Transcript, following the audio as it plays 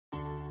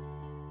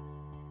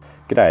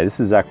G'day, this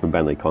is Zach from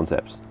Bentley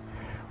Concepts.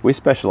 We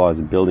specialise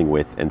in building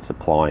with and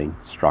supplying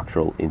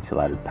structural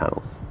insulated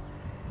panels.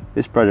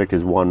 This project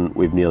is one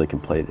we've nearly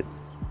completed.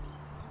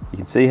 You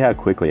can see how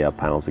quickly our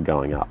panels are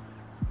going up.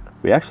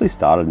 We actually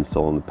started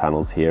installing the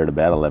panels here at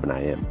about 11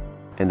 AM,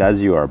 and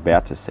as you are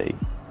about to see,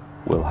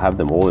 we'll have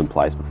them all in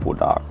place before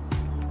dark.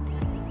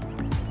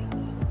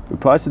 We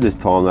posted this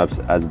time lapse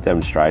as a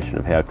demonstration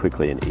of how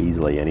quickly and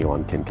easily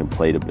anyone can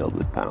complete a build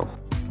with panels.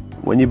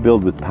 When you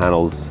build with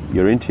panels,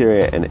 your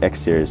interior and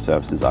exterior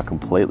surfaces are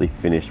completely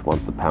finished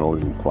once the panel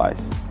is in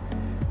place.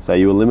 So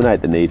you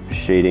eliminate the need for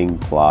sheeting,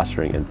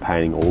 plastering and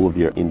painting all of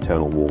your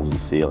internal walls and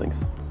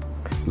ceilings.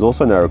 There's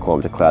also no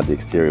requirement to cloud the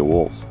exterior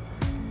walls.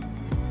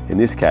 In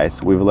this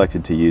case, we've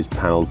elected to use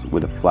panels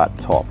with a flat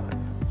top,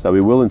 so we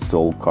will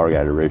install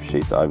corrugated roof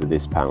sheets over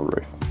this panel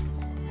roof.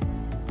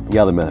 The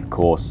other method, of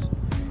course,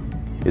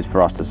 is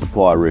for us to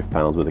supply roof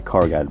panels with a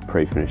corrugated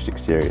pre-finished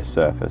exterior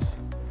surface,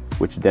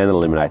 which then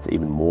eliminates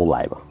even more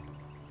labour.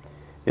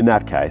 In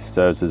that case,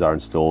 surfaces are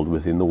installed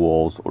within the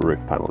walls or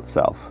roof panel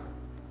itself.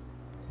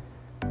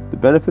 The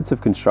benefits of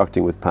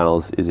constructing with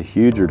panels is a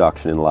huge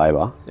reduction in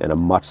labour and a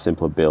much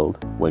simpler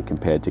build when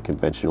compared to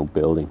conventional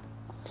building.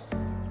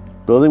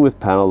 Building with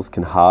panels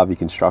can halve your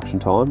construction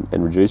time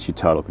and reduce your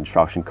total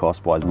construction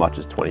cost by as much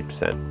as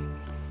 20%.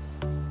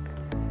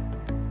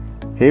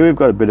 Here we've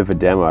got a bit of a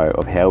demo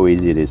of how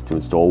easy it is to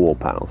install wall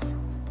panels.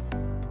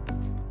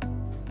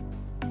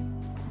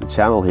 The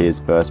channel here has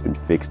first been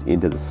fixed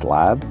into the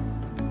slab,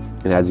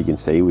 and as you can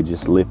see, we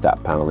just lift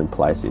that panel in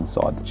place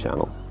inside the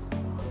channel.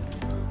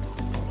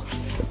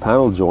 The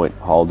panel joint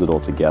holds it all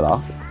together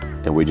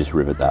and we just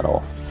rivet that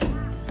off.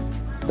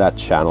 That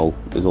channel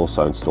is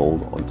also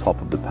installed on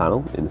top of the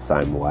panel in the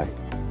same way.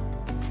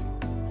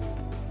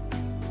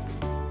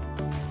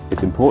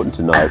 It's important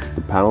to note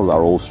the panels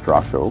are all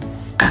structural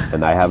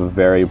and they have a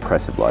very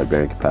impressive load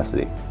bearing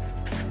capacity.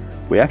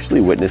 We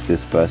actually witnessed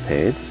this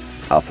firsthand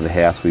after the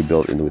house we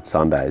built in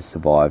Whitsundays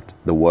survived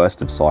the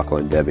worst of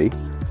Cyclone Debbie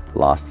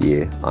last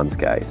year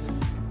unscathed.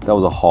 That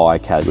was a high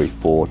Category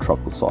 4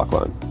 tropical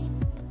cyclone.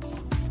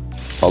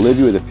 I'll leave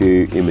you with a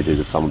few images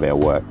of some of our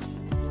work.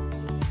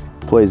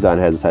 Please don't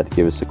hesitate to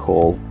give us a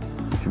call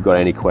if you've got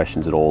any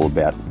questions at all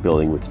about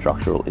building with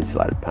structural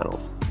insulated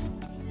panels.